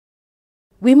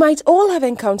We might all have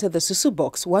encountered the SUSU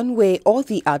box one way or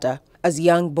the other. As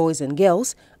young boys and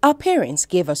girls, our parents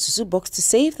gave us SUSU box to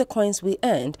save the coins we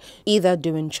earned, either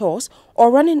doing chores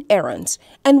or running errands,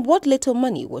 and what little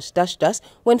money was dashed us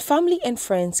when family and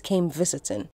friends came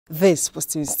visiting. This was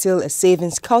to instill a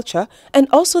savings culture and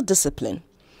also discipline.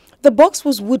 The box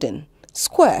was wooden,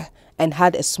 square, and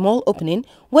had a small opening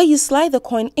where you slide the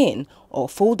coin in or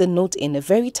fold the note in a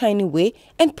very tiny way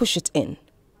and push it in.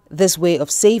 This way of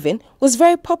saving was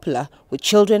very popular with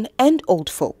children and old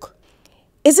folk.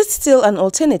 Is it still an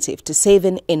alternative to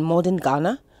saving in modern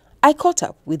Ghana? I caught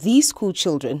up with these school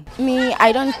children. Me,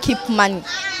 I don't keep money.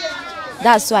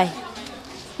 That's why.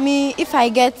 Me, if I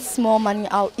get small money,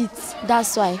 I'll eat.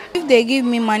 That's why. If they give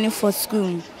me money for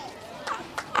school,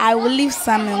 I will leave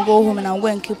some and go home and I'll go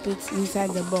and keep it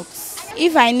inside the box.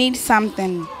 If I need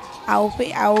something, I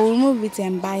will remove it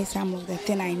and buy some of the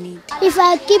thing I need. If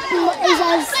I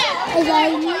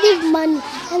leave money,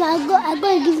 and I go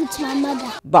and give it to my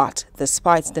mother. But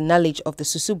despite the knowledge of the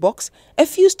SUSU box, a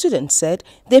few students said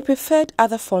they preferred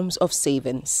other forms of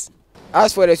savings.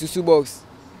 As for the SUSU box,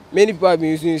 many people have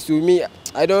been using it. To me,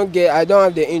 I don't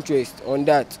have the interest on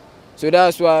that. So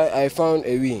that's why I found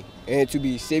a way to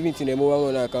be saving in the mobile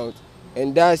money account,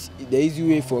 and that's the easy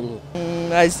way for me.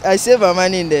 I save my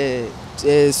money in the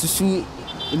SUSU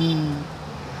in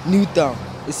Newtown.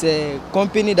 It's a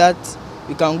company that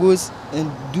you can go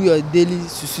and do your daily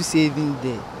SUSU saving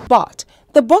there. But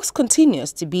the box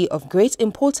continues to be of great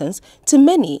importance to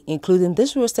many, including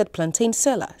this roasted plantain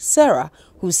seller, Sarah,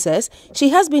 who says she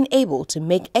has been able to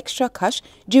make extra cash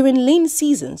during lean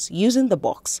seasons using the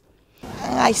box.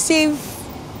 I save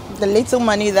the little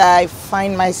money that I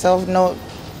find myself not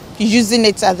using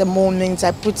it at the moment.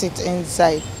 I put it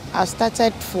inside. I've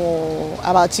started for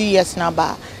about 2 years now,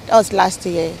 but that was last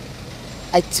year.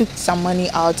 I took some money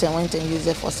out and went and used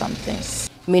it for some things.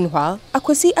 Meanwhile,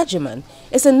 Akwesi Ajiman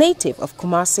is a native of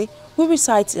Kumasi who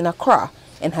resides in Accra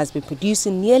and has been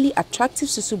producing nearly attractive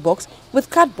SUSU box with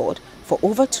cardboard for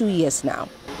over 2 years now.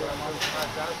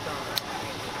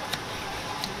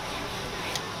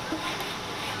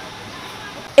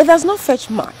 It does not fetch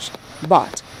much,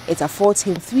 but it affords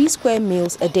him 3 square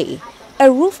meals a day, a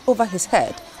roof over his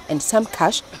head, and some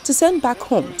cash to send back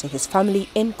home to his family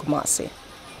in Kumasi.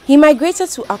 He migrated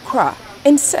to Accra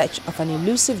in search of an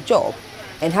elusive job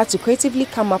and had to creatively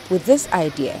come up with this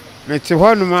idea.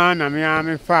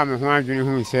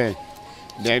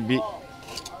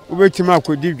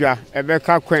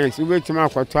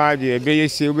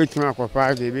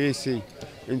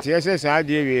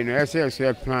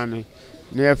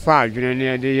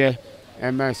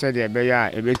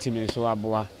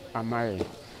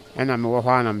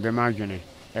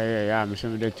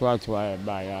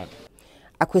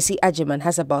 Akwesi Ajiman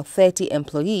has about 30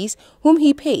 employees whom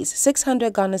he pays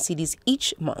 600 Ghana cedis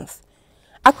each month.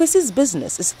 Akwesi's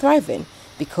business is thriving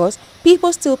because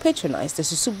people still patronize the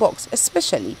SUSU box,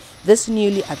 especially this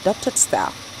newly adopted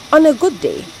style. On a good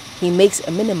day, he makes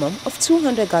a minimum of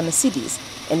 200 Ghana cedis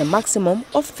and a maximum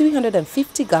of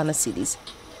 350 Ghana cedis.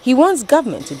 He wants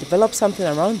government to develop something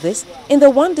around this in the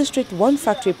One District, One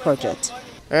Factory project.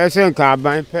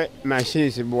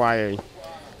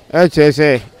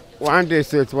 One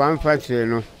district, one factory,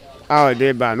 no. Our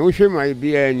day ban. No shame might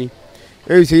be any.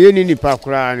 It's a uni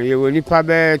pakran. You will need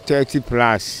 30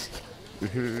 plus.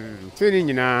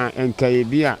 Feeling na and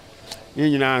Caribbean.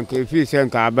 You know, if you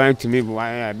send carbine to me,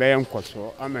 why I bear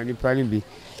so I'm any planning be.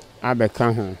 I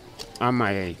become home. I'm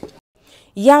my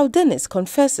Yao Dennis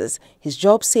confesses his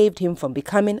job saved him from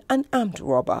becoming an armed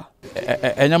robber.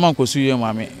 Enyaman kosuye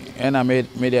mami, ena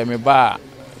me ba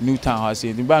Newtown house.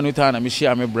 The ba Newtown na me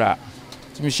share me bra.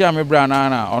 Me share me bra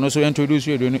na ono so introduce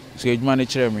you do so edwuma ne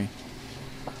kire me.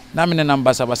 Na me ne number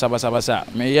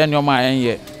basa. Me ye nyoma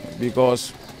enye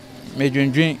because me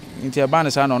dwendwen nti e ba ne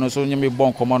sa na ono so nye me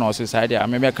bon komo na o se side a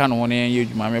me be ka no ho ne enye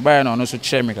edwuma me ba na ono so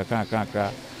kire me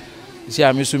kaka. Si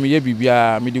a me so me ye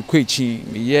bibia me de kwachi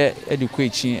me ye e de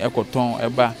kwachi ekoton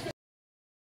eba